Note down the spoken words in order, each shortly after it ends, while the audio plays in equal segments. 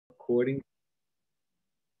recording.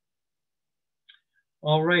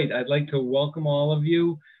 All right, I'd like to welcome all of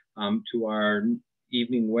you to our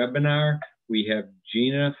evening webinar. We have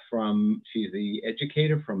Gina she's the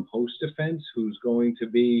educator from Host Defense, who's going to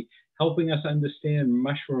be helping us understand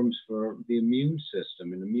mushrooms for the immune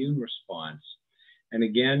system and immune response. And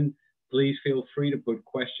again, please feel free to put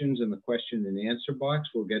questions in the question and answer box.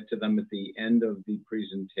 We'll get to them at the end of the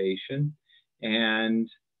presentation. And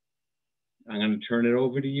I'm going to turn it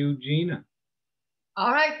over to you, Gina.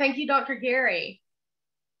 All right, thank you, Dr. Gary.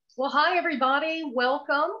 Well, hi, everybody.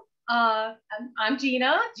 Welcome. I'm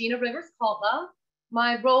Gina Rivers-Kaltla.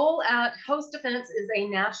 My role at Host Defense is a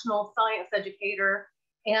national science educator,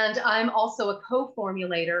 and I'm also a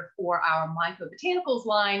co-formulator for our mycobotanicals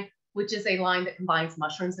line, which is a line that combines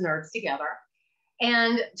mushrooms and herbs together.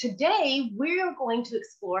 And today, we're going to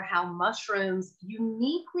explore how mushrooms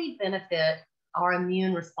uniquely benefit our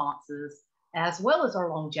immune responses, as well as our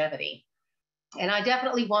longevity. And I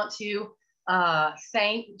definitely want to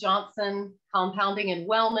thank Johnson Compounding and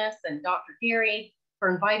Wellness and Dr. Gary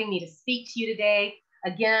for inviting me to speak to you today.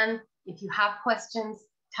 Again, if you have questions,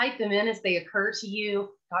 type them in as they occur to you.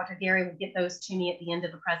 Dr. Gary will get those to me at the end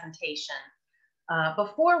of the presentation.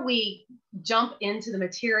 Before we jump into the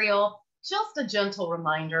material, just a gentle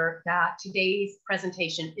reminder that today's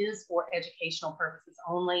presentation is for educational purposes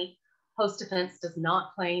only. Host Defense does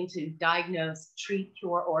not claim to diagnose, treat,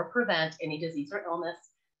 cure, or prevent any disease or illness.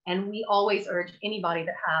 And we always urge anybody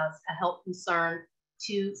that has a health concern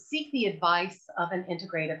to seek the advice of an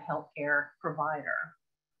integrative healthcare provider.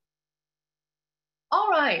 All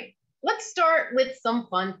right, let's start with some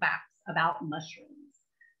fun facts about mushrooms.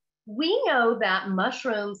 We know that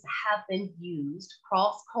mushrooms have been used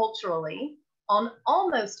cross-culturally on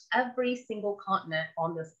almost every single continent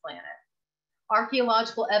on this planet.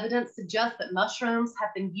 Archaeological evidence suggests that mushrooms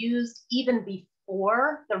have been used even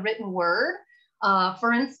before the written word.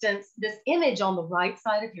 For instance, this image on the right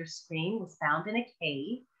side of your screen was found in a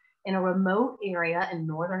cave in a remote area in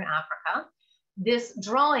northern Africa. This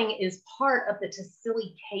drawing is part of the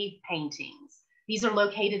Tassili cave paintings. These are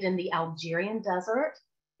located in the Algerian desert.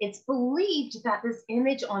 It's believed that this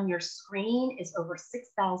image on your screen is over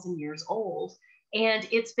 6,000 years old, and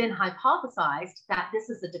it's been hypothesized that this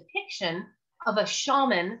is a depiction of a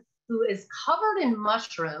shaman who is covered in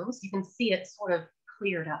mushrooms. You can see it sort of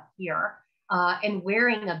cleared up here. And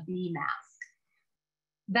wearing a bee mask.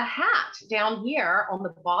 The hat down here on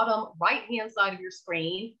the bottom right-hand side of your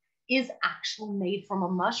screen is actually made from a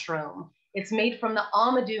mushroom. It's made from the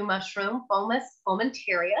amadou mushroom, Fomus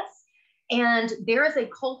fomentarius. And there is a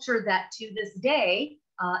culture that to this day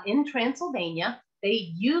in Transylvania,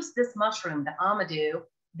 they use this mushroom, the amadou.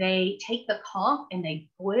 They take the conch and they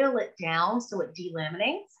boil it down so it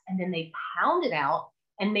delaminates, and then they pound it out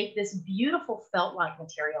and make this beautiful felt-like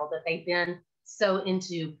material that they then sew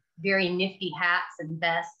into very nifty hats and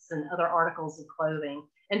vests and other articles of clothing.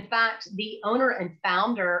 In fact, the owner and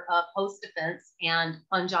founder of Host Defense and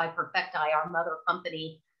Fungi Perfecti, our mother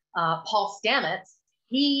company, Paul Stamets,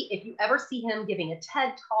 if you ever see him giving a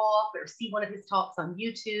TED talk or see one of his talks on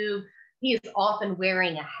YouTube, he is often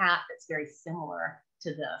wearing a hat that's very similar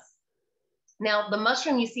to this. Now, the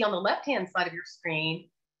mushroom you see on the left-hand side of your screen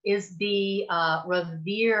is the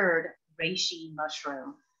revered reishi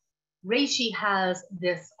mushroom. Reishi has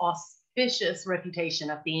this auspicious reputation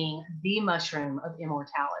of being the mushroom of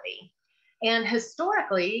immortality. And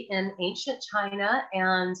historically, in ancient China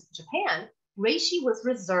and Japan, reishi was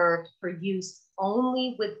reserved for use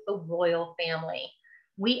only with the royal family.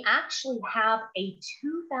 We actually have a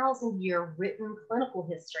 2,000-year written clinical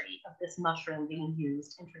history of this mushroom being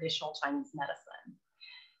used in traditional Chinese medicine.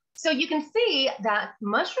 So you can see that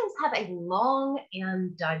mushrooms have a long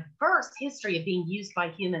and diverse history of being used by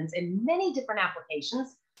humans in many different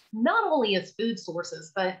applications, not only as food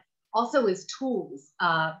sources, but also as tools.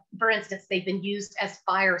 For instance, they've been used as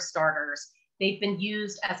fire starters. They've been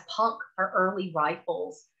used as punk for early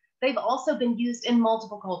rifles. They've also been used in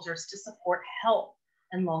multiple cultures to support health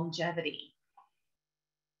and longevity.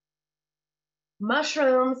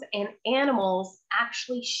 Mushrooms and animals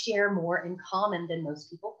actually share more in common than most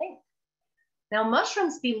people think. Now,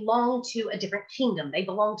 mushrooms belong to a different kingdom. They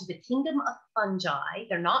belong to the kingdom of fungi.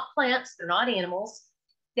 They're not plants, they're not animals.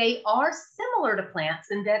 They are similar to plants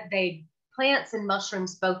in that plants and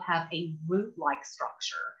mushrooms both have a root-like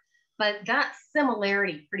structure, but that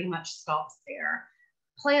similarity pretty much stops there.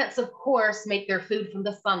 Plants, of course, make their food from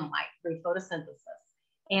the sunlight through photosynthesis,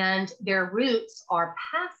 and their roots are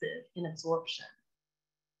passive in absorption.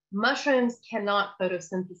 Mushrooms cannot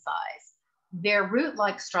photosynthesize. Their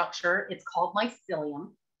root-like structure, it's called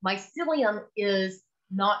mycelium. Mycelium is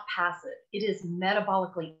not passive. It is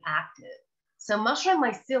metabolically active. So mushroom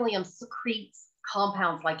mycelium secretes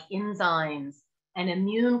compounds like enzymes and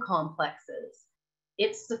immune complexes.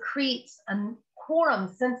 It secretes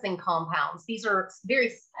quorum sensing compounds. These are very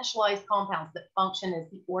specialized compounds that function as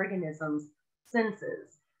the organism's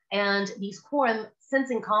senses. And these quorum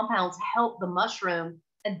sensing compounds help the mushroom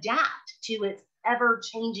adapt to its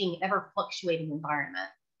ever-changing, ever-fluctuating environment.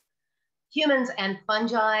 Humans and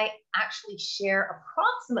fungi actually share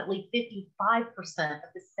approximately 55% of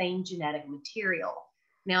the same genetic material.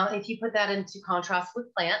 Now, if you put that into contrast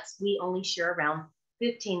with plants, we only share around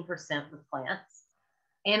 15% with plants.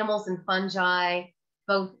 Animals and fungi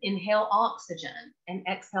both inhale oxygen and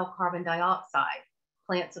exhale carbon dioxide.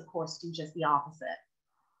 Plants, of course, do just the opposite.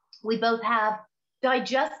 We both have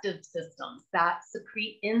digestive systems that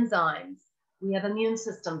secrete enzymes. We have immune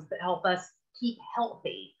systems that help us keep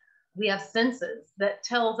healthy. We have senses that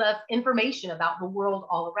tells us information about the world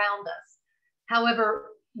all around us.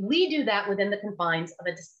 However, we do that within the confines of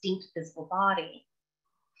a distinct physical body.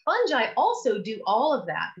 Fungi also do all of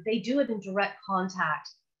that, but they do it in direct contact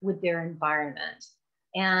with their environment.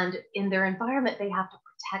 And in their environment, they have to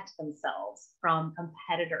protect themselves from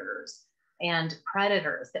competitors and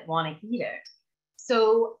predators that want to eat it.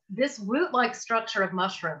 So this root-like structure of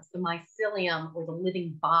mushrooms, the mycelium, or the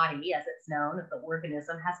living body, as it's known, of the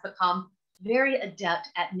organism, has become very adept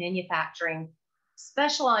at manufacturing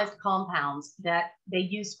specialized compounds that they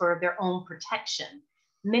use for their own protection.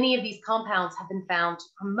 Many of these compounds have been found to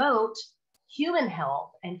promote human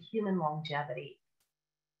health and human longevity.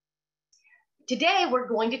 Today, we're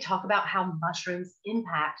going to talk about how mushrooms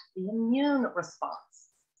impact the immune response.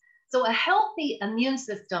 So a healthy immune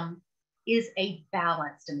system is a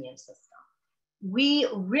balanced immune system. We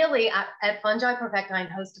really, at Fungi Perfecti and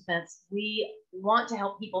Host Defense, we want to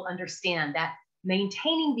help people understand that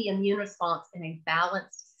maintaining the immune response in a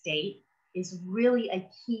balanced state is really a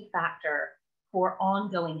key factor for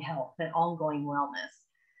ongoing health and ongoing wellness.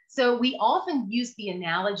 So we often use the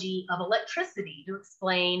analogy of electricity to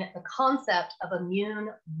explain the concept of immune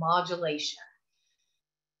modulation.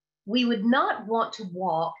 We would not want to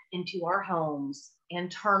walk into our homes and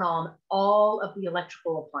turn on all of the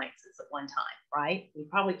electrical appliances at one time, right? We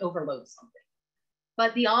probably overload something.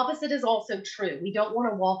 But the opposite is also true. We don't want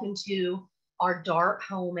to walk into our dark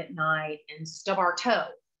home at night and stub our toe,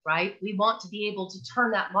 right? We want to be able to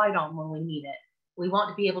turn that light on when we need it. We want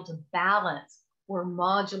to be able to balance or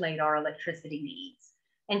modulate our electricity needs.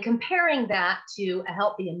 And comparing that to a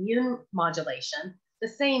healthy immune modulation, the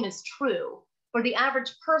same is true. For the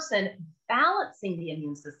average person, balancing the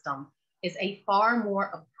immune system is a far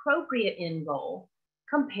more appropriate end goal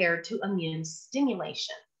compared to immune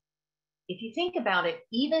stimulation. If you think about it,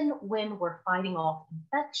 even when we're fighting off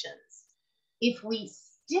infections, if we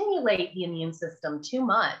stimulate the immune system too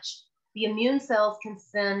much, the immune cells can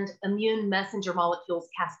send immune messenger molecules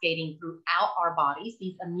cascading throughout our bodies.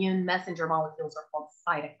 These immune messenger molecules are called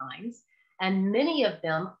cytokines, and many of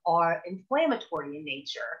them are inflammatory in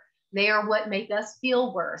nature. They are what make us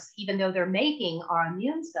feel worse, even though they're making our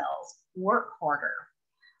immune cells work harder.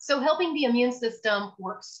 So helping the immune system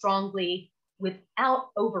work strongly without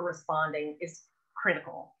over-responding is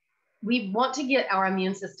critical. We want to get our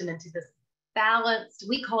immune system into this balanced,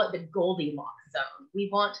 we call it the Goldilocks zone. We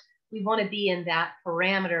want to be in that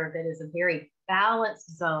parameter that is a very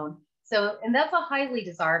balanced zone. So, and that's a highly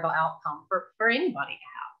desirable outcome for anybody to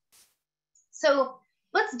have. So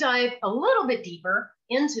let's dive a little bit deeper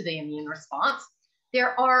into the immune response.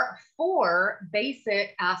 There are 4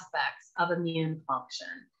 basic aspects of immune function.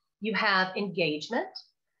 You have engagement,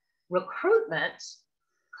 recruitment,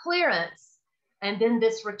 clearance, and then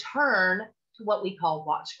this return to what we call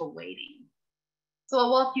watchful waiting. So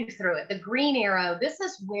I'll walk you through it. The green arrow, this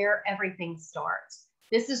is where everything starts.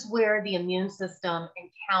 This is where the immune system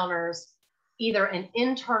encounters either an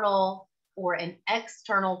internal or an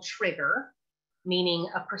external trigger, meaning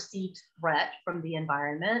a perceived threat from the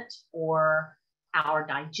environment or our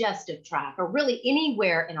digestive tract, or really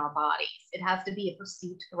anywhere in our bodies. It has to be a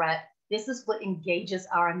perceived threat. This is what engages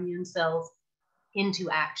our immune cells into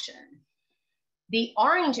action. The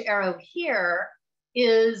orange arrow here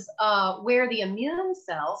is where the immune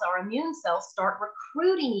cells, our immune cells, start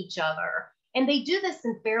recruiting each other. And they do this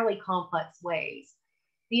in fairly complex ways.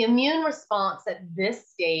 The immune response at this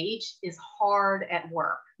stage is hard at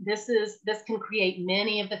work. This can create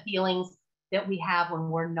many of the feelings that we have when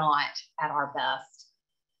we're not at our best.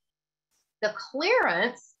 The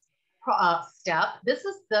clearance step, this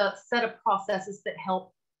is the set of processes that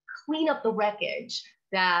help clean up the wreckage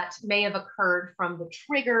that may have occurred from the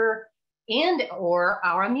trigger and or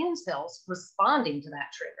our immune cells responding to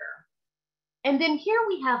that trigger. And then here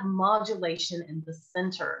we have modulation in the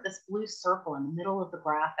center, this blue circle in the middle of the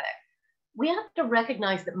graphic. We have to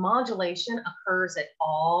recognize that modulation occurs at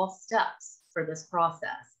all steps for this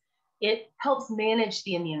process. It helps manage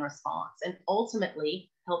the immune response and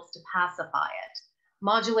ultimately helps to pacify it.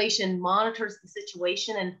 Modulation monitors the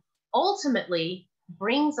situation and ultimately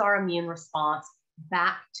brings our immune response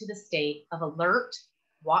back to the state of alert,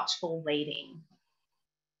 watchful waiting.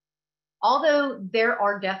 Although there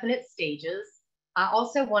are definite stages, I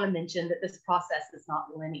also want to mention that this process is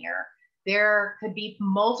not linear. There could be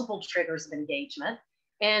multiple triggers of engagement,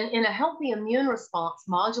 and in a healthy immune response,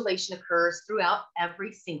 modulation occurs throughout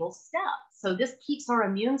every single step. So this keeps our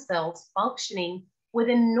immune cells functioning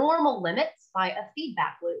within normal limits by a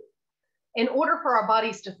feedback loop. In order for our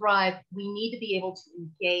bodies to thrive, we need to be able to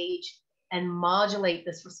engage and modulate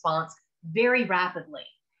this response very rapidly.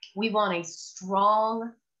 We want a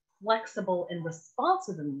strong, flexible, and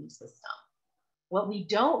responsive immune system. What we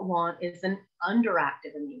don't want is an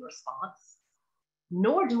underactive immune response,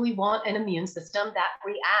 nor do we want an immune system that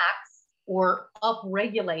reacts or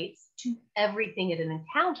upregulates to everything it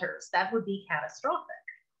encounters. That would be catastrophic.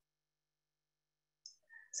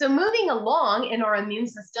 So moving along in our immune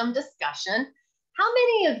system discussion, how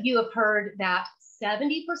many of you have heard that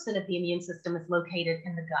 70% of the immune system is located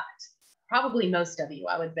in the gut? Probably most of you,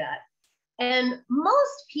 I would bet. And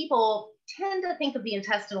most people tend to think of the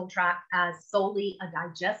intestinal tract as solely a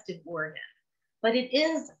digestive organ, but it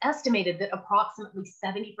is estimated that approximately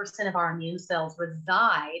 70% of our immune cells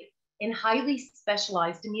reside in highly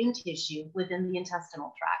specialized immune tissue within the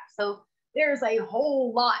intestinal tract. So there's a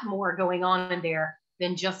whole lot more going on in there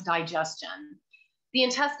than just digestion. The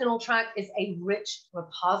intestinal tract is a rich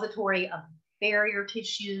repository of barrier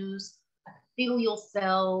tissues, epithelial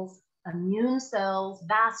cells, immune cells,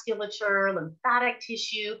 vasculature, lymphatic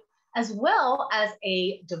tissue, as well as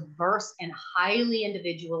a diverse and highly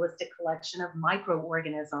individualistic collection of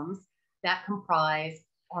microorganisms that comprise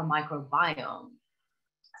our microbiome.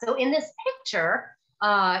 So in this picture,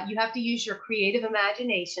 you have to use your creative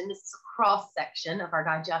imagination. This is a cross-section of our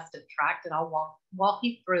digestive tract, and I'll walk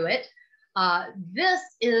you through it. This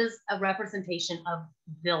is a representation of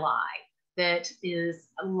villi that is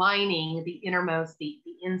lining the innermost, the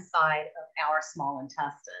inside of our small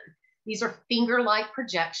intestine. These are finger-like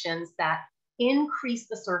projections that increase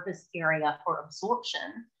the surface area for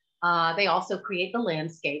absorption. They also create the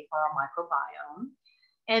landscape for our microbiome.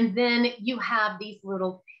 And then you have these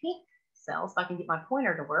little pink cells, if I can get my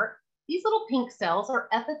pointer to work. These little pink cells are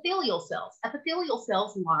epithelial cells. Epithelial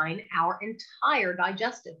cells line our entire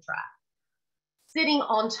digestive tract. Sitting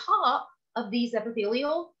on top of these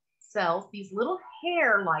epithelial cells, these little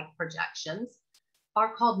hair-like projections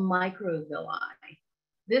are called microvilli.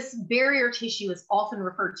 This barrier tissue is often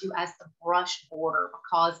referred to as the brush border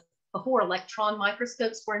because before electron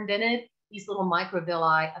microscopes were invented, these little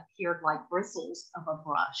microvilli appeared like bristles of a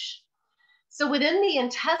brush. So within the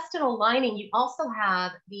intestinal lining, you also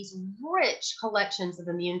have these rich collections of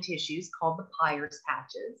immune tissues called the Peyer's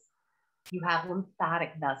patches. You have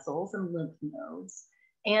lymphatic vessels and lymph nodes.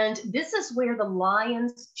 And this is where the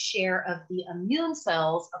lion's share of the immune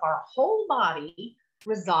cells of our whole body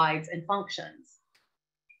resides and functions.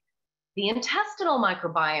 The intestinal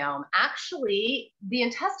microbiome, actually, the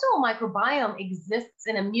intestinal microbiome exists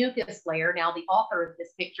in a mucus layer. Now, the author of this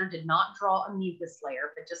picture did not draw a mucus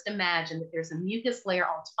layer, but just imagine that there's a mucus layer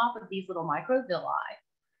on top of these little microvilli.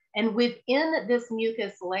 And within this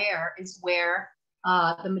mucus layer is where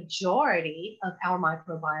the majority of our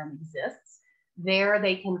microbiome exists. There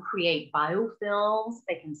they can create biofilms,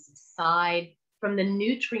 they can subside from the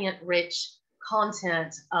nutrient-rich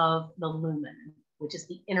content of the lumen, which is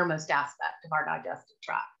the innermost aspect of our digestive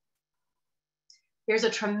tract. There's a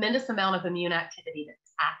tremendous amount of immune activity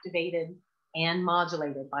that's activated and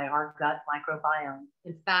modulated by our gut microbiome.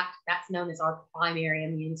 In fact, that's known as our primary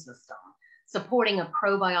immune system, supporting a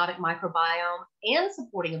probiotic microbiome and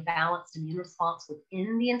supporting a balanced immune response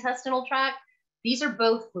within the intestinal tract. These are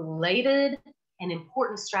both related and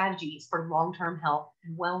important strategies for long-term health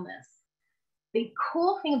and wellness. The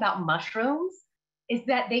cool thing about mushrooms is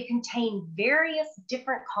that they contain various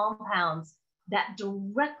different compounds that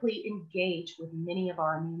directly engage with many of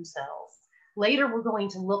our immune cells. Later, we're going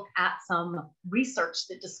to look at some research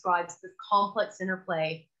that describes the complex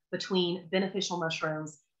interplay between beneficial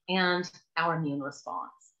mushrooms and our immune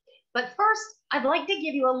response. But first, I'd like to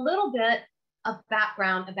give you a little bit of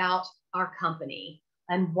background about our company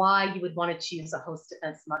and why you would want to choose a host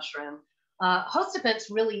defense mushroom. Host defense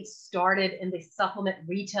really started in the supplement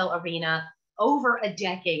retail arena over a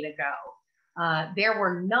decade ago. There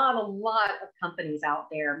were not a lot of companies out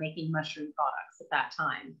there making mushroom products at that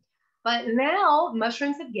time. But now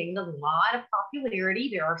mushrooms have gained a lot of popularity.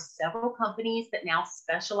 There are several companies that now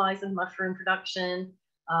specialize in mushroom production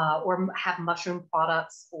or have mushroom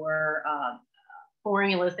products or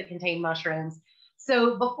formulas that contain mushrooms.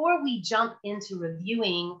 So before we jump into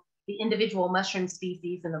reviewing the individual mushroom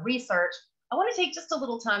species and the research, I want to take just a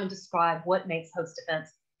little time and describe what makes Host Defense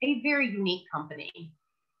a very unique company.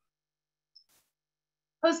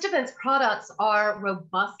 Host Defense products are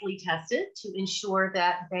robustly tested to ensure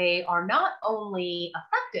that they are not only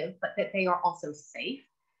effective, but that they are also safe.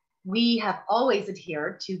 We have always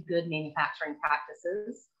adhered to good manufacturing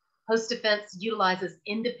practices. Host Defense utilizes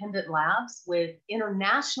independent labs with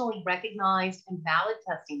internationally recognized and valid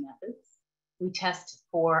testing methods. We test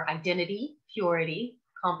for identity, purity,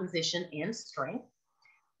 composition, and strength.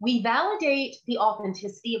 We validate the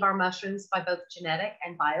authenticity of our mushrooms by both genetic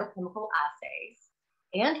and biochemical assays.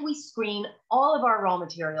 And we screen all of our raw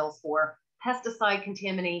materials for pesticide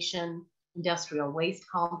contamination, industrial waste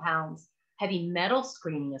compounds, heavy metal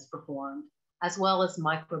screening is performed, as well as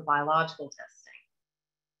microbiological testing.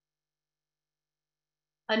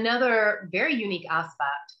 Another very unique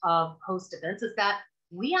aspect of Host Defense is that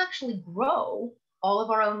we actually grow all of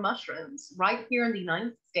our own mushrooms right here in the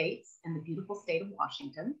United States, in the beautiful state of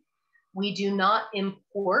Washington. We do not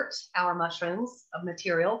import our mushrooms of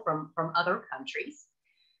material from other countries.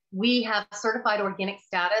 We have certified organic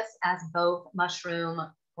status as both mushroom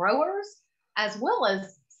growers as well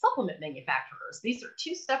as supplement manufacturers. These are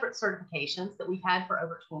two separate certifications that we've had for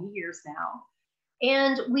over 20 years now.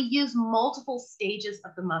 And we use multiple stages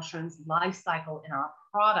of the mushroom's life cycle in our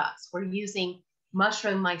products. We're using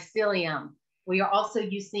mushroom mycelium. We are also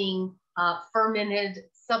using fermented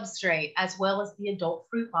substrate as well as the adult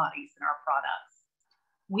fruit bodies in our products.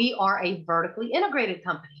 We are a vertically integrated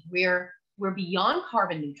company. We're beyond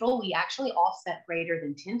carbon neutral. We actually offset greater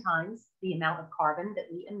than 10 times the amount of carbon that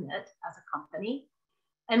we emit as a company.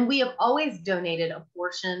 And we have always donated a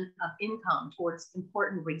portion of income towards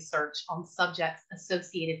important research on subjects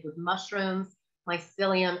associated with mushrooms,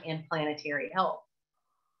 mycelium, and planetary health.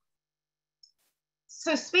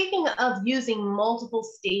 So speaking of using multiple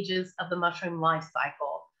stages of the mushroom life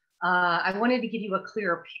cycle, I wanted to give you a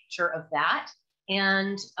clearer picture of that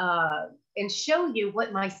and show you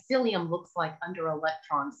what mycelium looks like under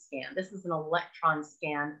electron scan. This is an electron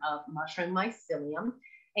scan of mushroom mycelium,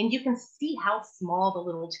 and you can see how small the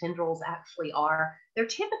little tendrils actually are. They're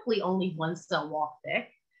typically only 1 cell wall thick.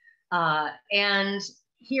 And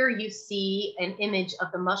here you see an image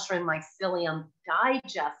of the mushroom mycelium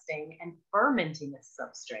digesting and fermenting its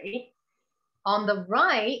substrate. On the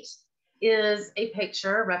right is a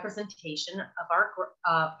picture representation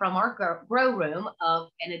of from our grow room of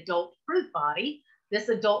an adult fruit body. This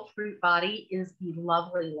adult fruit body is the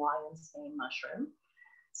lovely lion's mane mushroom.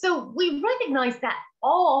 So we recognize that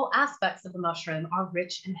all aspects of the mushroom are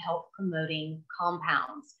rich in health promoting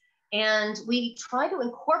compounds. And we try to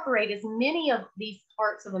incorporate as many of these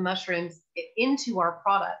parts of the mushrooms into our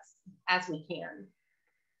products as we can.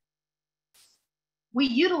 We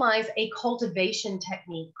utilize a cultivation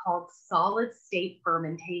technique called solid state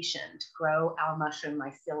fermentation to grow our mushroom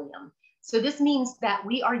mycelium. So this means that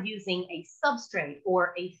we are using a substrate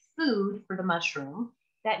or a food for the mushroom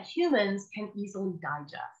that humans can easily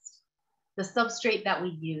digest. The substrate that we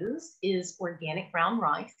use is organic brown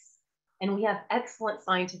rice, and we have excellent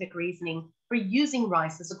scientific reasoning for using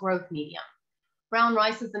rice as a growth medium. Brown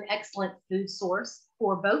rice is an excellent food source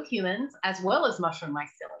for both humans as well as mushroom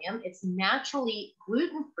mycelium. It's naturally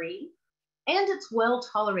gluten-free and it's well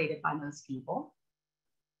tolerated by most people.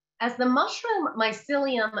 As the mushroom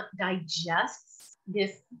mycelium digests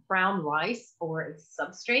this brown rice or its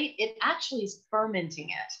substrate, it actually is fermenting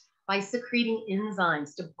it by secreting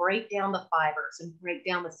enzymes to break down the fibers and break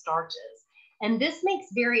down the starches. And this makes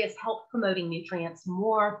various health promoting nutrients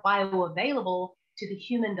more bioavailable to the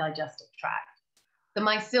human digestive tract. The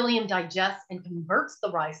mycelium digests and converts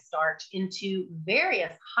the rice starch into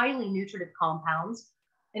various highly nutritive compounds,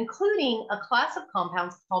 including a class of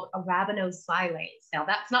compounds called arabinosilase. Now,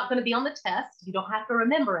 that's not going to be on the test. You don't have to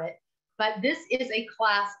remember it, but this is a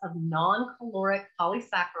class of non-caloric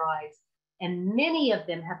polysaccharides, and many of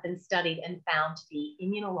them have been studied and found to be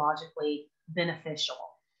immunologically beneficial.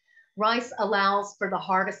 Rice allows for the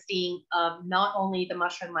harvesting of not only the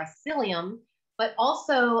mushroom mycelium, but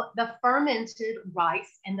also the fermented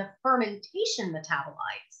rice and the fermentation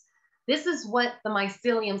metabolites. This is what the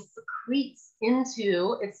mycelium secretes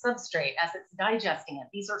into its substrate as it's digesting it.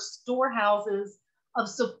 These are storehouses of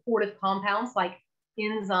supportive compounds like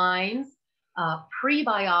enzymes,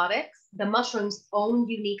 prebiotics. The mushroom's own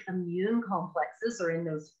unique immune complexes are in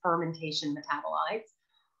those fermentation metabolites.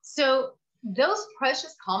 So those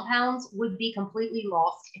precious compounds would be completely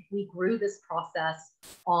lost if we grew this process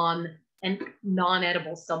on a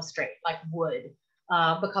non-edible substrate like wood,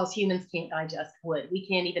 because humans can't digest wood. We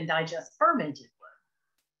can't even digest fermented wood.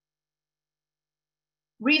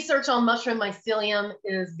 Research on mushroom mycelium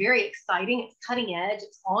is very exciting. It's cutting edge.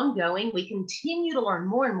 It's ongoing. We continue to learn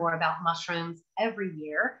more and more about mushrooms every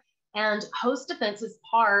year. And host defense is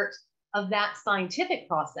part of that scientific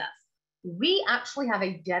process. We actually have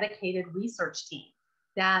a dedicated research team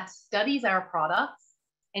that studies our products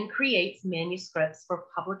and creates manuscripts for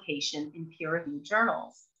publication in peer-reviewed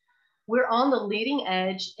journals. We're on the leading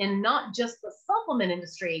edge in not just the supplement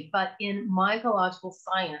industry, but in mycological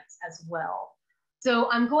science as well.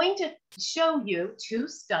 So I'm going to show you two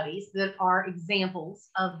studies that are examples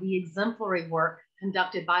of the exemplary work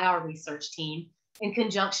conducted by our research team in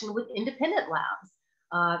conjunction with independent labs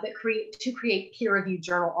that create peer-reviewed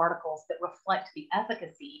journal articles that reflect the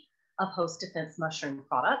efficacy of host defense mushroom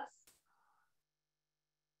products.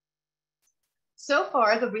 So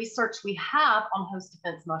far, the research we have on host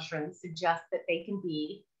defense mushrooms suggests that they can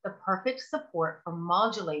be the perfect support for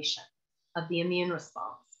modulation of the immune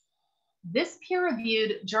response. This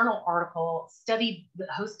peer-reviewed journal article studied the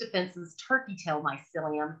host defense's turkey tail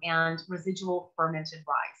mycelium and residual fermented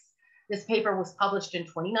rice. This paper was published in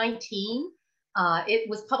 2019. It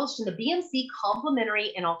was published in the BMC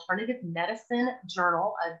Complementary and Alternative Medicine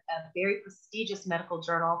Journal, a very prestigious medical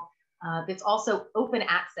journal that's also open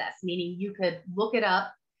access, meaning you could look it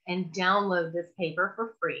up and download this paper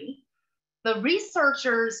for free. The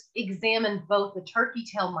researchers examined both the turkey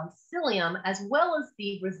tail mycelium as well as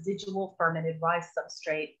the residual fermented rice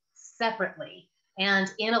substrate separately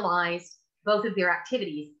and analyzed both of their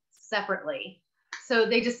activities separately. So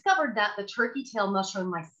they discovered that the turkey tail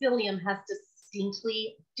mushroom mycelium has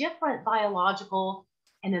distinctly different biological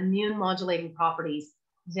and immune modulating properties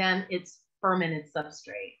than its fermented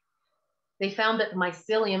substrate. They found that the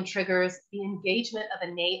mycelium triggers the engagement of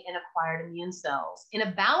innate and acquired immune cells in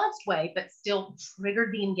a balanced way, but still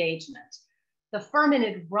triggered the engagement. The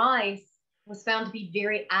fermented rice was found to be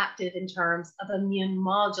very active in terms of immune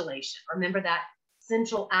modulation. Remember that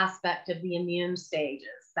central aspect of the immune stages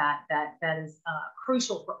that is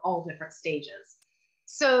crucial for all different stages.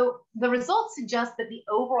 So the results suggest that the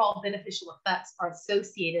overall beneficial effects are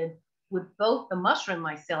associated with both the mushroom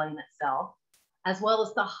mycelium itself as well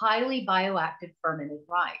as the highly bioactive fermented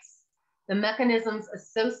rice. The mechanisms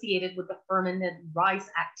associated with the fermented rice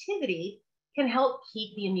activity can help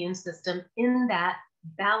keep the immune system in that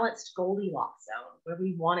balanced Goldilocks zone where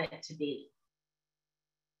we want it to be.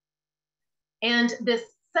 And this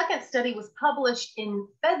second study was published in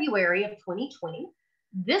February of 2020.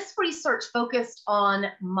 This research focused on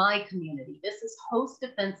my community. This is Host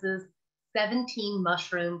Defense's 17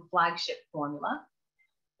 mushroom flagship formula.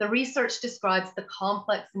 The research describes the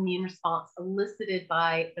complex immune response elicited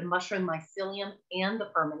by the mushroom mycelium and the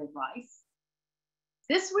fermented rice.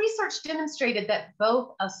 This research demonstrated that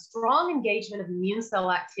both a strong engagement of immune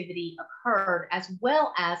cell activity occurred as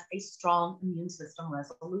well as a strong immune system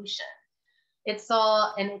resolution. It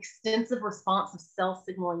saw an extensive response of cell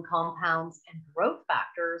signaling compounds and growth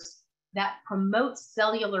factors that promote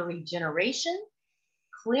cellular regeneration,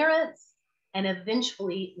 clearance, and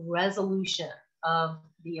eventually resolution of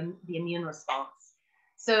the immune response.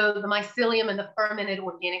 So the mycelium and the fermented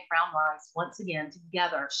organic brown rice, once again,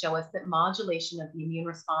 together show us that modulation of the immune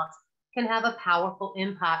response can have a powerful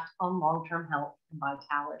impact on long-term health and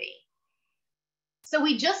vitality. So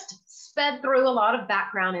we just sped through a lot of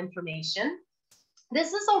background information.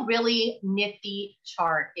 This is a really nifty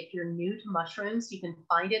chart. If you're new to mushrooms, you can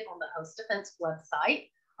find it on the Host Defense website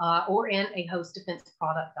or in a Host Defense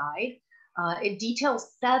product guide. It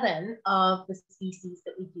details 7 of the species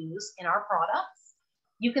that we use in our products.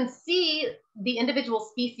 You can see the individual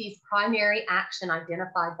species' primary action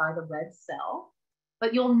identified by the red cell,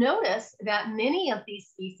 but you'll notice that many of these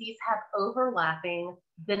species have overlapping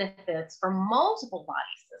benefits for multiple body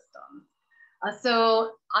systems.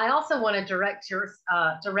 So I also want to direct your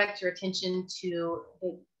attention to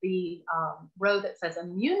the row that says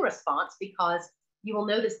immune response, because you will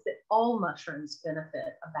notice that all mushrooms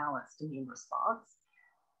benefit a balanced immune response.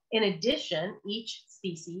 In addition, each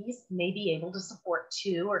species may be able to support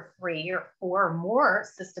 2 or 3 or 4 or more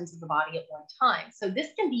systems of the body at one time. So this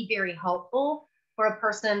can be very helpful for a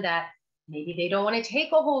person that maybe they don't want to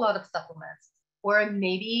take a whole lot of supplements, or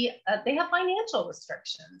maybe they have financial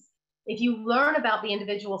restrictions. If you learn about the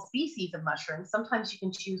individual species of mushrooms, sometimes you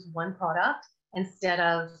can choose one product instead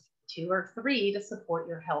of 2 or 3 to support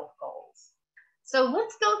your health goals. So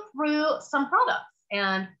let's go through some products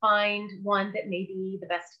and find one that may be the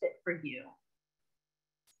best fit for you.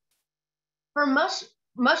 For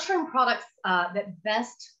mushroom products that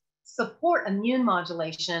best support immune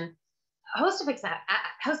modulation, host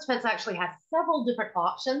defense actually has several different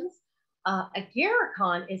options.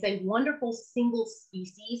 Agarikon is a wonderful single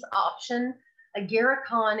species option.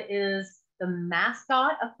 Agarikon is the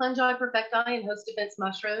mascot of fungi perfecti and host defense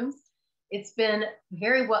mushrooms. It's been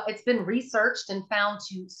researched and found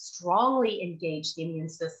to strongly engage the immune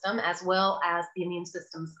system as well as the immune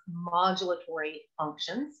system's modulatory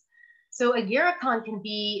functions. So agarikon can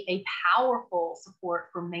be a powerful support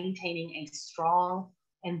for maintaining a strong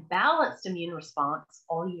and balanced immune response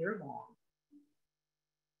all year long.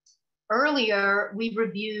 Earlier, we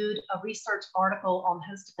reviewed a research article on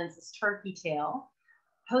host defense's turkey tail.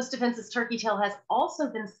 Host defense's turkey tail has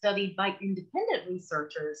also been studied by independent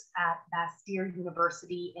researchers at Bastyr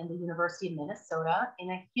University and the University of Minnesota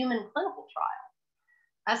in a human clinical trial.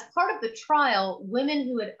 As part of the trial, women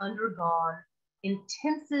who had undergone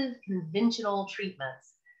intensive conventional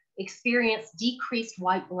treatments experienced decreased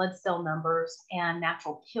white blood cell numbers and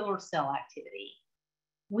natural killer cell activity.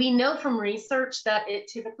 We know from research that it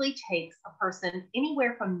typically takes a person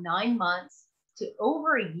anywhere from 9 months to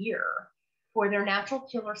over a year for their natural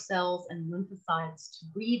killer cells and lymphocytes to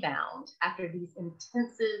rebound after these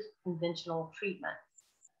intensive conventional treatments.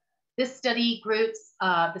 This study group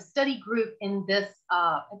in this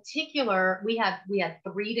particular, we had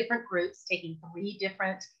 3 different groups taking 3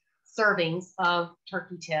 different servings of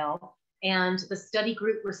turkey tail, and the study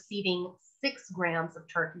group receiving 6 grams of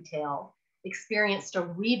turkey tail experienced a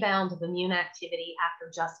rebound of immune activity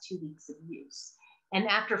after just 2 weeks of use. And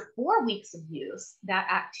after 4 weeks of use, that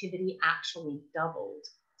activity actually doubled.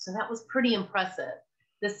 So that was pretty impressive.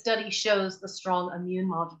 This study shows the strong immune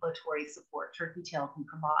modulatory support turkey tail can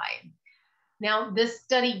provide. Now, this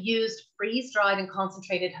study used freeze-dried and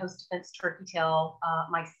concentrated host defense turkey tail,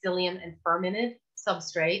 mycelium and fermented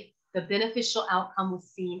substrate. The beneficial outcome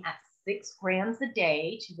was seen at 6 grams a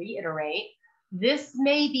day. To reiterate, this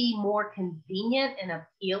may be more convenient and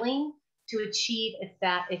appealing to achieve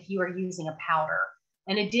if you are using a powder.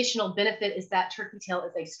 An additional benefit is that turkey tail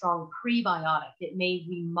is a strong prebiotic. It may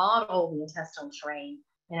remodel the intestinal terrain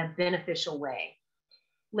in a beneficial way.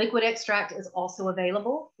 Liquid extract is also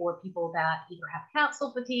available for people that either have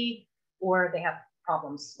capsule fatigue or they have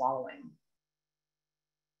problems swallowing.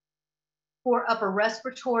 For upper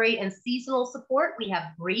respiratory and seasonal support, we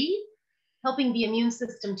have Breathe. Helping the immune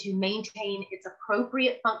system to maintain its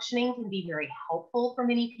appropriate functioning can be very helpful for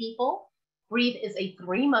many people. Breathe is a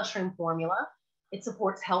 3 mushroom formula. It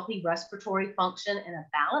supports healthy respiratory function and a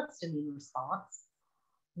balanced immune response.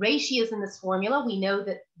 Reishi is in this formula. We know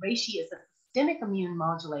that reishi is a systemic immune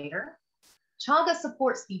modulator. Chaga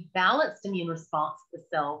supports the balanced immune response of the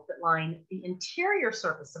cells that line the interior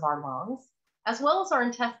surface of our lungs, as well as our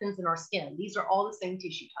intestines and our skin. These are all the same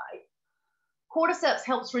tissue type. Cordyceps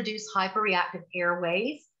helps reduce hyperreactive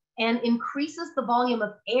airways and increases the volume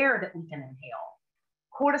of air that we can inhale.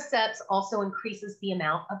 Cordyceps also increases the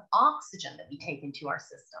amount of oxygen that we take into our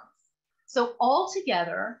systems. So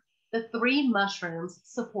altogether, the 3 mushrooms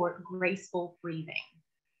support graceful breathing.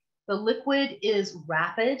 The liquid is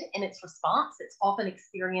rapid in its response. It's often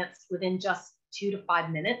experienced within just 2 to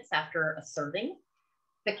 5 minutes after a serving.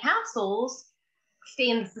 The capsules stay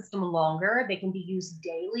in the system longer. They can be used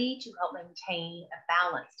daily to help maintain a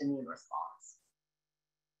balanced immune response.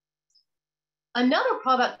 Another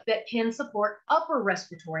product that can support upper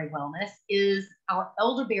respiratory wellness is our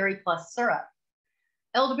Elderberry Plus syrup.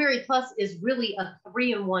 Elderberry Plus is really a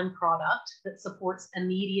 3-in-1 product that supports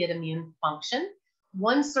immediate immune function.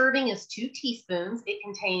 1 serving is 2 teaspoons. It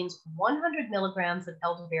contains 100 milligrams of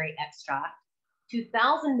elderberry extract,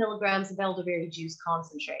 2,000 milligrams of elderberry juice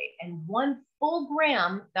concentrate, and 1 full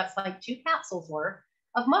gram, that's like 2 capsules worth,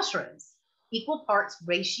 of mushrooms, equal parts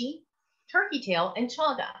reishi, turkey tail, and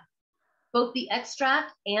chaga. Both the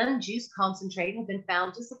extract and juice concentrate have been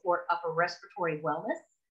found to support upper respiratory wellness,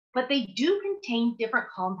 but they do contain different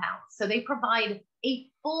compounds. So they provide a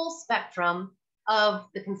full spectrum of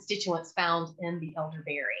the constituents found in the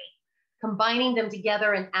elderberry. Combining them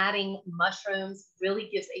together and adding mushrooms really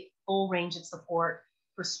gives a full range of support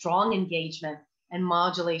for strong engagement and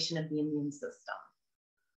modulation of the immune system.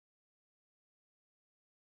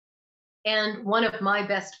 And one of my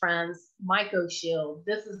best friends, MycoShield,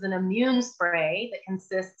 this is an immune spray that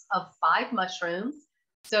consists of 5 mushrooms.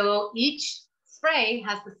 So each spray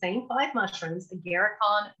has the same 5 mushrooms: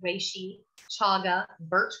 agarikon, reishi, chaga,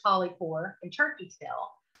 birch polypore, and turkey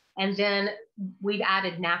tail. And then we've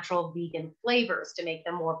added natural vegan flavors to make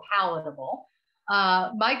them more palatable.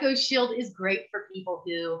 MycoShield is great for people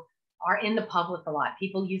who are in the public a lot,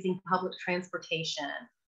 people using public transportation,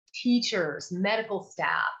 teachers, medical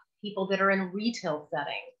staff. people that are in a retail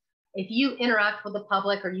setting. If you interact with the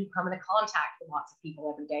public or you come into contact with lots of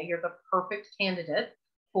people every day, you're the perfect candidate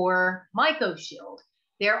for MycoShield.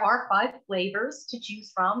 There are 5 flavors to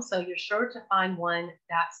choose from, so you're sure to find one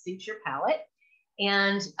that suits your palate.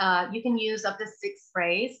 And you can use up to 6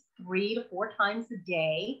 sprays 3 to 4 times a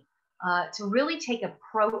day to really take a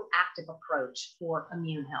proactive approach for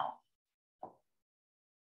immune health.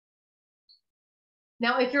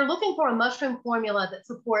 Now, if you're looking for a mushroom formula that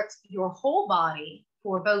supports your whole body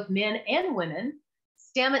for both men and women,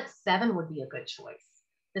 Stamets 7 would be a good choice.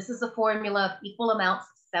 This is a formula of equal amounts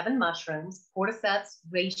of 7 mushrooms: cordyceps,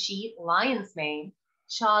 reishi, lion's mane,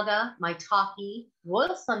 chaga, maitake,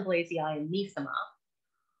 royal sunblazii, and misema.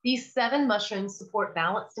 These 7 mushrooms support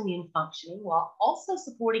balanced immune functioning while also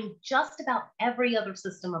supporting just about every other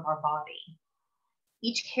system of our body.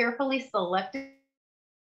 Each carefully selected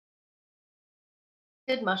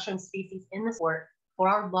mushroom species in this work for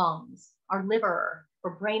our lungs, our liver,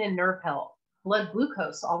 for brain and nerve health, blood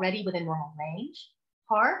glucose already within normal range,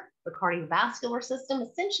 heart, the cardiovascular system,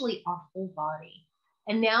 essentially our whole body.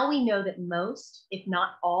 And now we know that most, if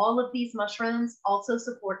not all, of these mushrooms also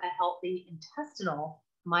support a healthy intestinal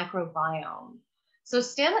microbiome. So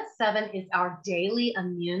Stamets 7 is our daily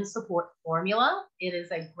immune support formula. It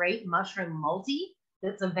is a great mushroom multi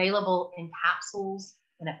that's available in capsules,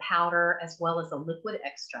 in a powder, as well as a liquid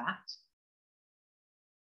extract.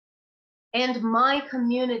 And my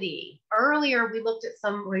community, earlier we looked at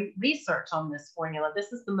some research on this formula.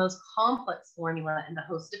 This is the most complex formula in the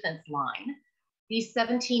host defense line. These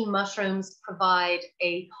 17 mushrooms provide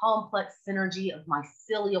a complex synergy of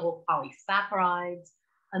mycelial polysaccharides,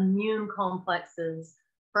 immune complexes,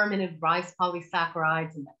 fermented rice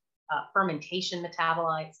polysaccharides, and fermentation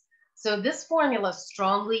metabolites. So this formula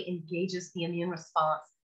strongly engages the immune response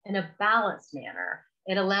in a balanced manner.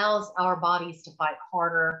 It allows our bodies to fight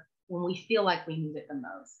harder when we feel like we need it the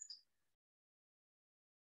most.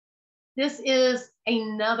 This is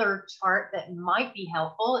another chart that might be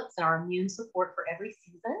helpful. It's our immune support for every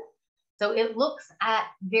season. So it looks at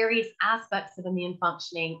various aspects of immune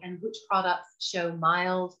functioning and which products show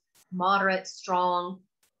mild, moderate, strong,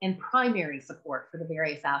 and primary support for the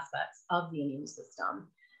various aspects of the immune system.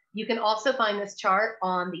 You can also find this chart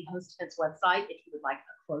on the host defense website if you would like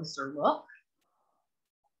a closer look.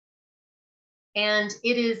 And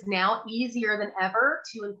it is now easier than ever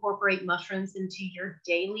to incorporate mushrooms into your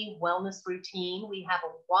daily wellness routine. We have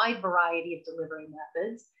a wide variety of delivery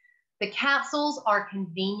methods. The capsules are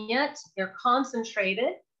convenient, they're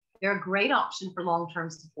concentrated, they're a great option for long-term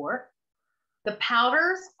support. The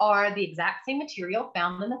powders are the exact same material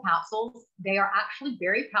found in the capsules. They are actually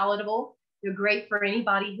very palatable. They're great for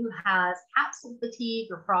anybody who has capsule fatigue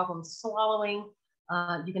or problems swallowing.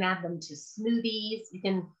 You can add them to smoothies. You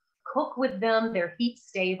can cook with them. They're heat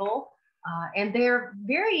stable, and they're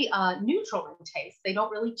very neutral in taste. They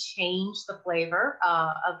don't really change the flavor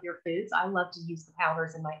of your foods. I love to use the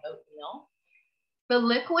powders in my oatmeal. The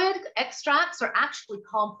liquid extracts are actually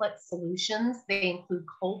complex solutions. They include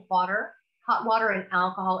cold water, hot water, and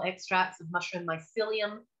alcohol extracts of mushroom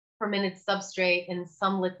mycelium, fermented substrate, and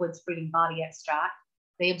some liquids fruiting body extract.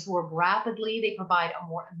 They absorb rapidly. They provide a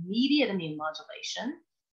more immediate immune modulation.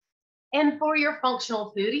 And for your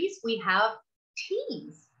functional foodies, we have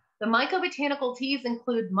teas. The mycobotanical teas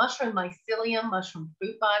include mushroom mycelium, mushroom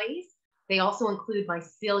fruit bodies. They also include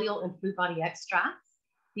mycelial and fruit body extracts.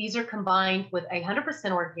 These are combined with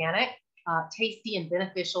 100% organic, tasty and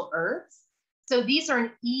beneficial herbs. So these are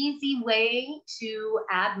an easy way to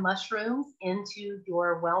add mushrooms into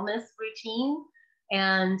your wellness routine.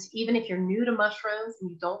 And even if you're new to mushrooms and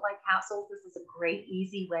you don't like capsules, this is a great,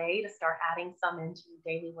 easy way to start adding some into your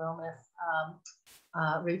daily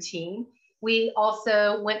wellness routine. We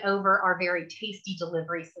also went over our very tasty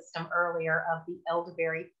delivery system earlier of the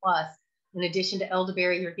Elderberry Plus. In addition to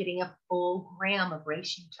elderberry, you're getting a full gram of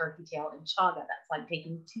reishi, turkey tail, and chaga. That's like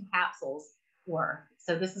taking 2 capsules worth.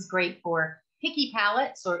 So this is great for picky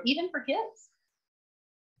palates or even for kids.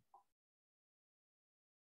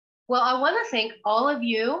 Well, I want to thank all of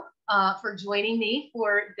you for joining me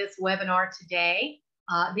for this webinar today.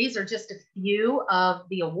 These are just a few of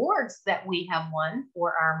the awards that we have won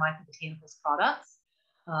for our mycobotanicals products.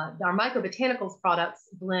 Our mycobotanicals products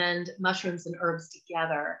blend mushrooms and herbs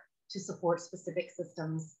together to support specific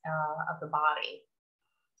systems of the body.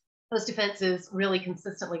 Host Defense is really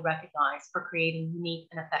consistently recognized for creating unique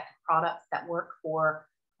and effective products that work for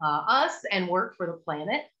us and work for the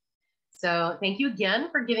planet. So thank you again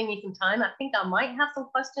for giving me some time. I think I might have some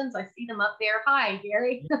questions. I see them up there. Hi,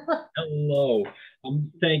 Gary. Hello.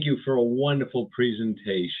 Thank you for a wonderful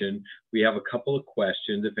presentation. We have a couple of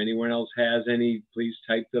questions. If anyone else has any, please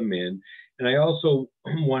type them in. And I also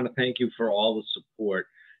want to thank you for all the support,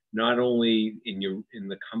 not only in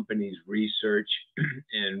the company's research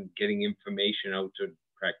and getting information out to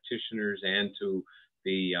practitioners and to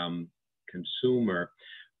the consumer,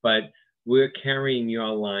 but we're carrying your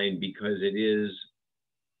line because it is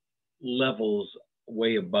levels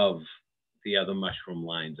way above the other mushroom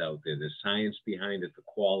lines out there. There's science behind it, the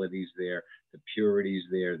quality's there, the purity's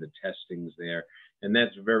there, the testing's there. And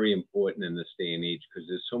that's very important in this day and age because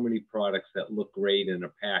there's so many products that look great in a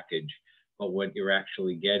package, but what you're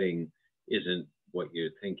actually getting isn't what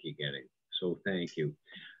you think you're getting. So thank you.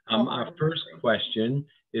 Our first question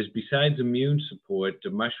is, besides immune support, do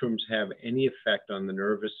mushrooms have any effect on the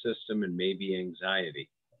nervous system and maybe anxiety?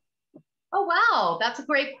 Oh, wow. That's a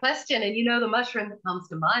great question. And you know, the mushroom that comes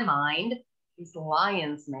to my mind is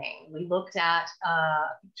lion's mane. We looked at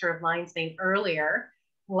a picture of lion's mane earlier.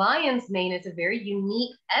 Lion's mane is a very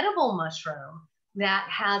unique edible mushroom that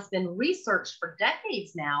has been researched for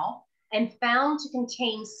decades now and found to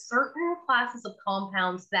contain certain classes of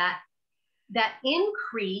compounds that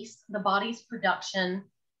increase the body's production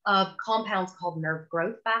of compounds called nerve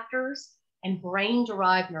growth factors and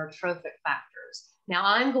brain-derived neurotrophic factors. Now,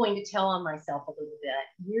 I'm going to tell on myself a little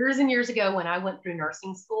bit. Years and years ago, when I went through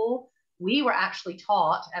nursing school, we were actually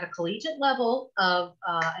taught at a collegiate level of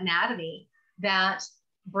anatomy that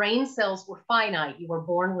brain cells were finite. You were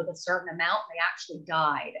born with a certain amount. They actually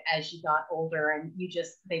died as you got older and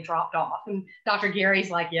they dropped off. And Dr. Gary's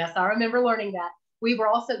like, yes, I remember learning that. We were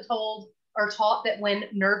also told or taught that when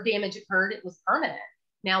nerve damage occurred, it was permanent.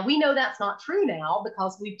 Now, we know that's not true now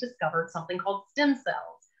because we've discovered something called stem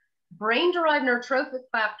cells. Brain-derived neurotrophic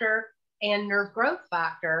factor and nerve growth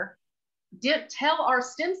factor tell our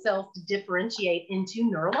stem cells to differentiate into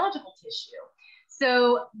neurological tissue.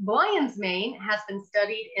 So lion's mane has been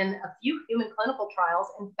studied in a few human clinical trials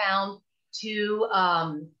and found to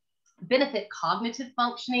benefit cognitive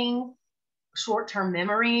functioning, short-term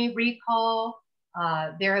memory recall.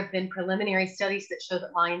 There have been preliminary studies that show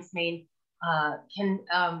that lion's mane can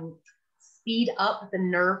speed up the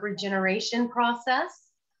nerve regeneration process.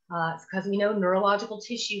 It's because we know neurological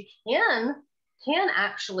tissue can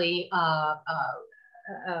actually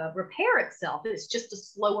repair itself. It's just a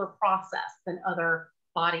slower process than other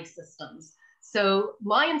body systems. So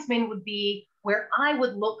lion's mane would be where I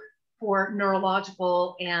would look for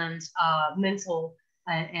neurological and mental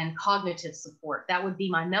and cognitive support. That would be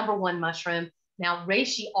my #1 mushroom. Now,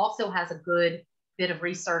 reishi also has a good bit of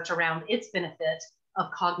research around its benefit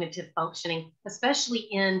of cognitive functioning, especially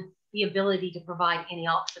in the ability to provide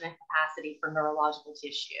antioxidant capacity for neurological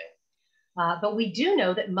tissue. But we do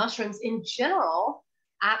know that mushrooms in general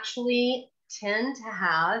actually tend to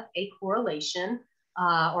have a correlation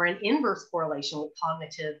or an inverse correlation with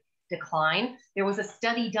cognitive decline. There was a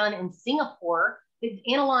study done in Singapore that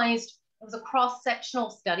analyzed, it was a cross-sectional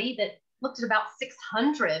study that looked at about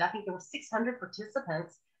 600, I think there were 600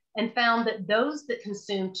 participants, and found that those that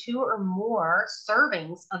consumed 2 or more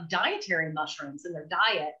servings of dietary mushrooms in their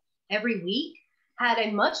diet every week had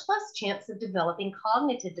a much less chance of developing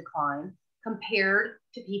cognitive decline compared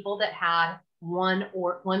to people that had one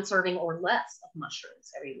serving or less of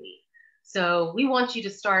mushrooms every week. So we want you to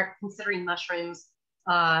start considering mushrooms,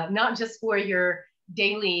 not just for your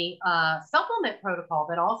daily supplement protocol,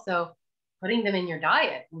 but also putting them in your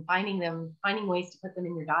diet and finding ways to put them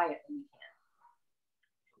in your diet when you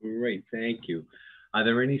can. Great, thank you. Are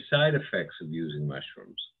there any side effects of using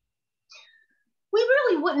mushrooms? We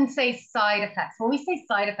really wouldn't say side effects. When we say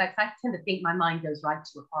side effects, I tend to think my mind goes right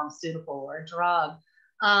to a pharmaceutical or a drug.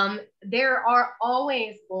 There are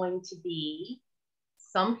always going to be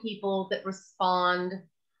some people that respond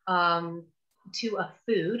to a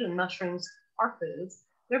food, and mushrooms are foods.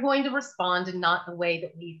 They're going to respond in not the way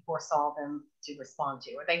that we foresaw them to respond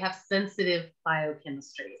to, or they have sensitive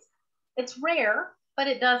biochemistries. It's rare, but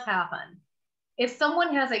it does happen. If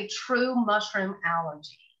someone has a true mushroom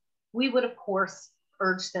allergy, we would, of course,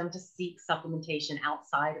 urge them to seek supplementation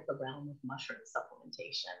outside of the realm of mushroom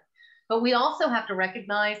supplementation. But we also have to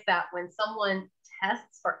recognize that when someone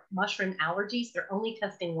tests for mushroom allergies, they're only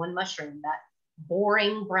testing one mushroom, that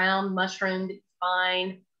boring brown mushroom that you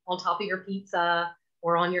find on top of your pizza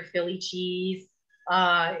or on your Philly cheese,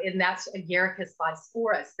 and that's Agaricus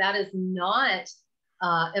bisporus. That is not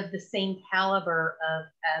of the same caliber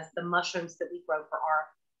as the mushrooms that we grow for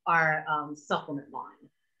our supplement line.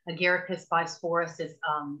 Agaricus bisporus is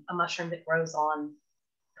a mushroom that grows on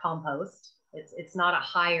compost, It's not a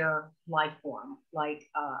higher life form like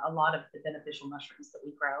a lot of the beneficial mushrooms that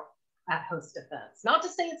we grow at Host Defense. Not to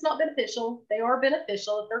say it's not beneficial. They are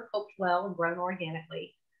beneficial if they're cooked well and grown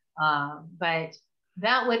organically. But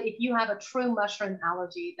that would, if you have a true mushroom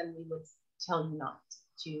allergy, then we would tell you not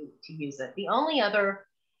to use it. The only other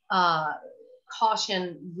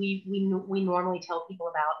caution we normally tell people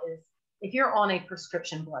about is if you're on a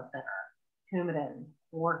prescription blood thinner, Coumadin,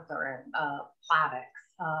 warfarin, Plavix,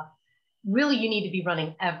 really you need to be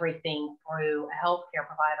running everything through a healthcare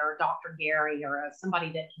provider, Dr. Gary, or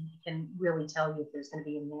somebody that can really tell you if there's going to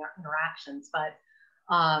be any interactions. But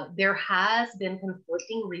there has been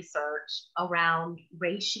conflicting research around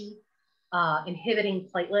reishi inhibiting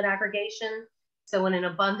platelet aggregation. So in an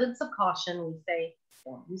abundance of caution, we say,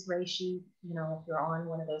 don't use reishi, you know, if you're on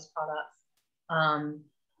one of those products.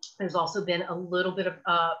 There's also been a little bit of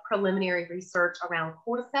preliminary research around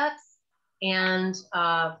cordyceps and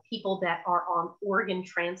people that are on organ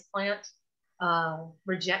transplant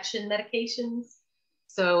rejection medications.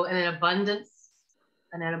 So in an abundance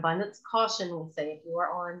caution, we'll say if you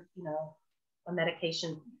are on, you know, a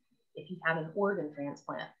medication, if you have an organ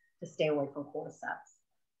transplant, to stay away from cordyceps.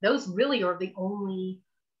 Those really are the only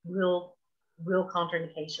real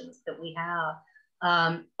contraindications that we have.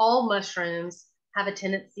 All mushrooms have a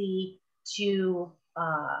tendency to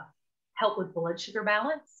help with blood sugar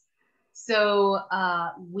balance. So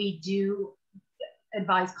we do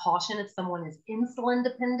advise caution if someone is insulin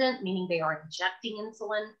dependent, meaning they are injecting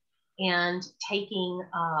insulin and taking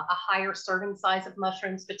a higher serving size of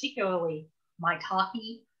mushrooms, particularly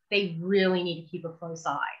maitake. They really need to keep a close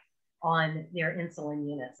eye on their insulin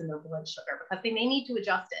units and their blood sugar, because they may need to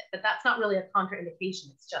adjust it, but that's not really a contraindication.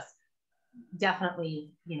 It's just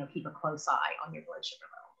definitely, you know, keep a close eye on your blood sugar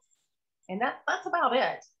levels. And that's about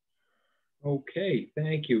it. Okay,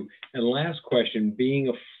 thank you. And last question, being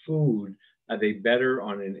a food, are they better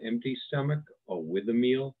on an empty stomach or with a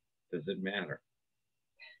meal? Does it matter?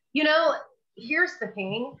 You know, Here's the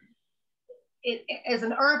thing. As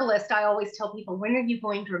an herbalist, I always tell people, when are you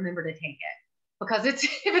going to remember to take it? Because if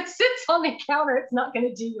it sits on the counter, it's not going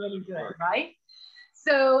to do you any good, right?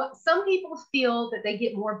 So some people feel that they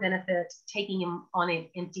get more benefit taking them on an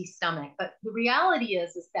empty stomach. But the reality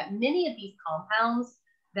is that many of these compounds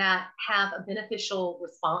that have a beneficial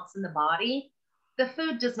response in the body, the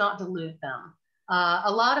food does not dilute them.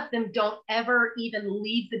 A lot of them don't ever even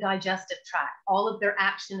leave the digestive tract. All of their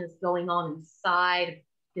action is going on inside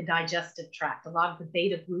the digestive tract. A lot of the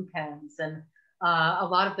beta glucans and a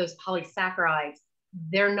lot of those polysaccharides,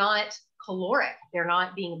 they're not caloric. They're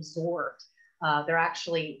not being absorbed. They're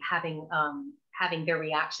actually having their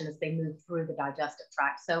reaction as they move through the digestive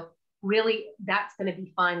tract. So really, that's going to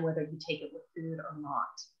be fine whether you take it with food or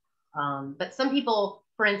not. But some people,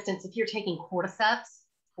 for instance, if you're taking cordyceps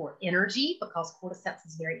for energy, because cordyceps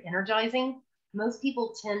is very energizing, most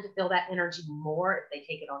people tend to feel that energy more if they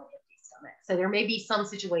take it on an empty stomach. So there may be some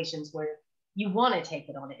situations where you want to take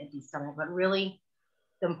it on an empty stomach, but really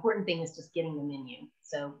the important thing is just getting them in you.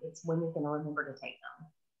 So it's when you're going to remember to take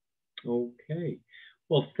them. Okay.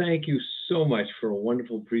 Well, thank you so much for a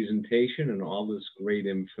wonderful presentation and all this great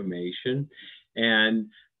information. And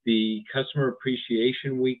the Customer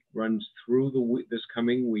Appreciation Week runs through this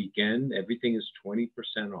coming weekend. Everything is 20%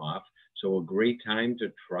 off. So a great time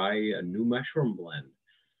to try a new mushroom blend.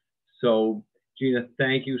 So Gina,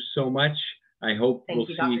 thank you so much. I hope we'll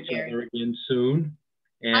see each other again soon.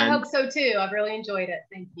 And I hope so too. I've really enjoyed it.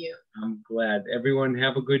 Thank you. I'm glad. Everyone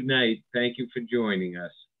have a good night. Thank you for joining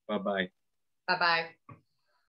us. Bye-bye. Bye-bye.